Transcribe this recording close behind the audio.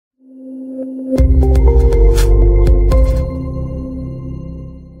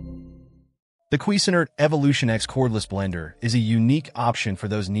The Cuisinart EvolutionX Cordless blender is a unique option for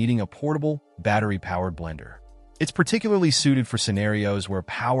those needing a portable, battery-powered blender. It's particularly suited for scenarios where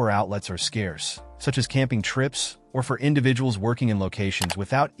power outlets are scarce, such as camping trips or for individuals working in locations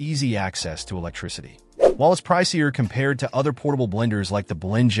without easy access to electricity. While it's pricier compared to other portable blenders like the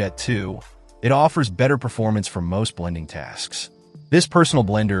BlendJet 2, it offers better performance for most blending tasks. This personal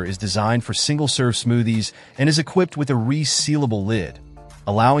blender is designed for single-serve smoothies and is equipped with a resealable lid,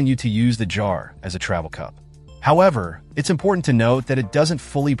 allowing you to use the jar as a travel cup. However, it's important to note that it doesn't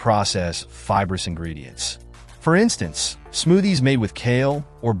fully process fibrous ingredients. For instance, smoothies made with kale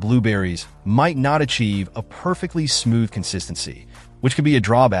or blueberries might not achieve a perfectly smooth consistency, which can be a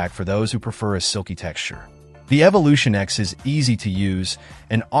drawback for those who prefer a silky texture. The EvolutionX is easy to use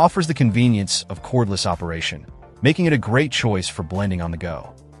and offers the convenience of cordless operation, making it a great choice for blending on the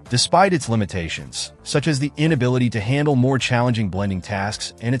go. Despite its limitations, such as the inability to handle more challenging blending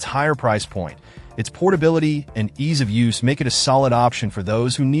tasks and its higher price point, its portability and ease of use make it a solid option for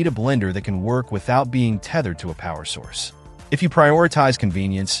those who need a blender that can work without being tethered to a power source. If you prioritize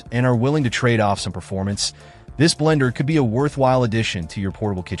convenience and are willing to trade off some performance, this blender could be a worthwhile addition to your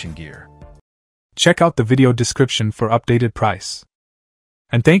portable kitchen gear. Check out the video description for updated price.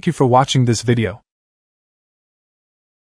 And thank you for watching this video.